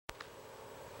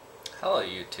Hello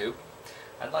YouTube.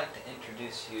 I'd like to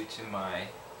introduce you to my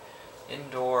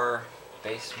indoor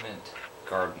basement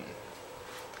garden.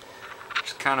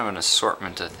 It's kind of an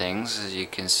assortment of things, as you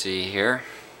can see here.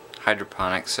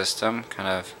 Hydroponic system kind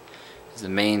of is the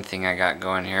main thing I got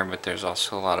going here, but there's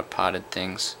also a lot of potted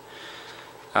things.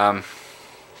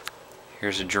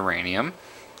 Here's a geranium,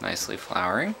 nicely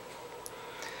flowering.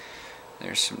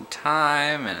 There's some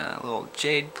thyme and a little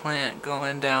jade plant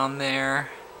going down there.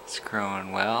 It's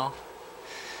growing well.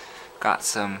 Got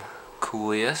some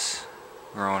coleus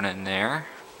growing in there.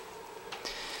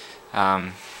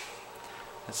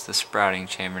 That's the sprouting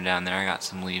chamber down there. I got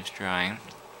some leaves drying.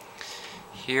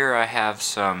 Here I have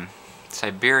some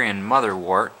Siberian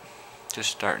motherwort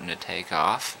just starting to take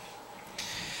off.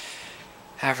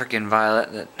 African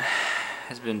violet that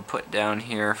has been put down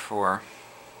here for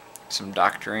some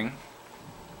doctoring.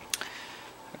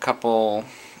 A couple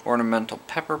ornamental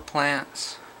pepper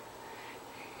plants.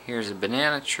 Here's a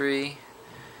banana tree.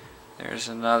 There's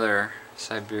another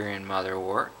Siberian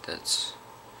motherwort that's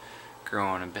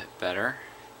growing a bit better.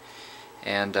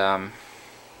 And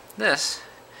this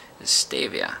is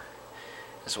Stevia,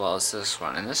 as well as this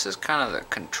one. And this is kind of the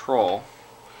control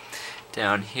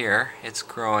down here. It's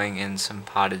growing in some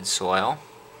potted soil.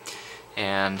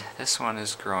 And this one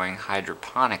is growing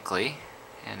hydroponically.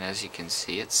 And as you can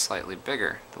see, it's slightly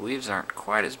bigger. The leaves aren't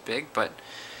quite as big, but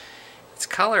its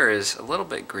color is a little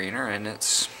bit greener, and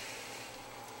it's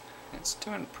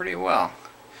doing pretty well.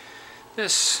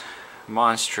 This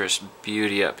monstrous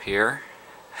beauty up here,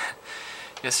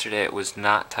 yesterday it was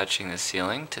not touching the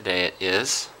ceiling, today it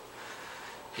is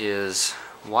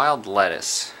wild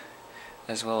lettuce,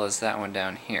 as well as that one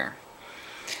down here.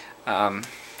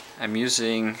 I'm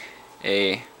using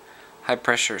a high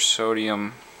pressure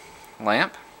sodium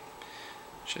lamp,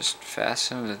 just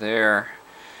fastened there,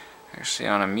 actually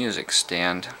on a music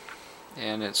stand,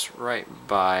 and it's right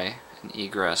by an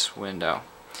egress window.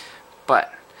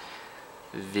 But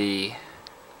the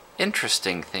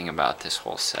interesting thing about this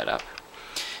whole setup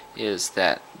is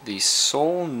that the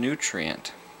sole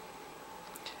nutrient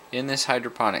in this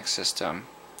hydroponic system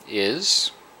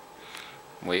is,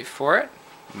 wait for it,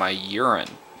 my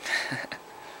urine.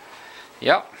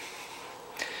 Yep,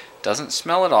 doesn't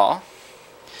smell at all.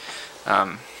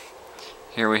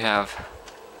 Here we have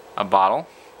a bottle.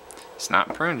 It's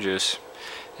not prune juice,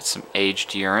 it's some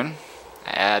aged urine.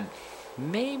 I add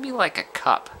maybe like a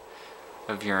cup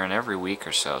of urine every week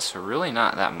or so, so really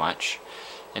not that much.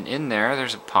 And in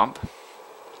there's a pump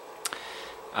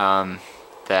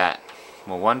that,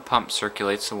 well, one pump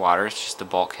circulates the water. It's just the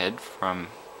bulkhead from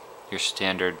your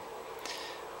standard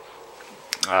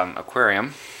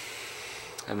aquarium.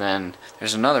 And then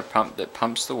there's another pump that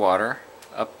pumps the water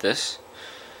up this.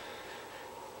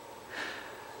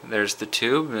 There's the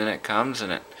tube, and then it comes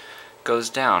and it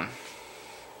goes down,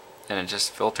 and it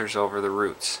just filters over the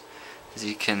roots. As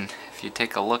you can, if you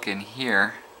take a look in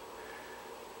here,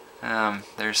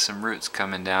 there's some roots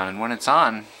coming down, and when it's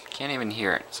on, you can't even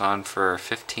hear it. It's on for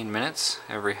 15 minutes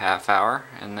every half hour,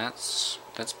 and that's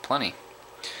plenty.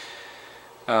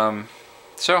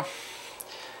 So,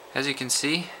 as you can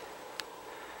see,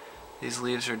 these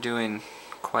leaves are doing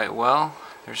quite well.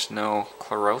 There's no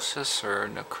chlorosis or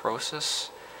necrosis.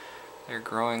 They're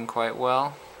growing quite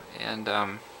well, and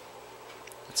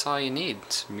that's all you need,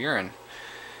 some urine.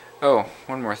 Oh,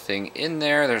 one more thing. In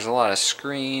there's a lot of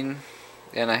screen,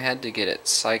 and I had to get it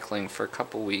cycling for a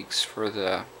couple weeks for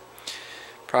the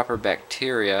proper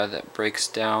bacteria that breaks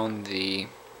down the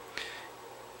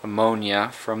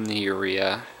ammonia from the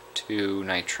urea to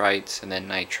nitrites and then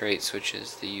nitrates, which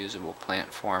is the usable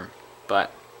plant form.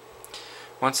 But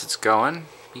once it's going,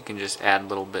 you can just add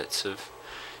little bits of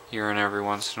urine every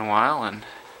once in a while, and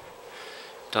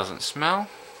it doesn't smell,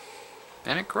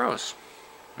 and it grows,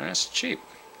 and it's cheap.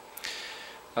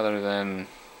 Other than,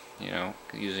 you know,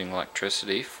 using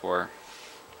electricity for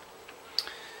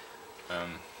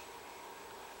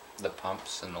the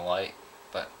pumps and the light,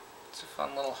 but it's a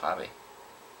fun little hobby.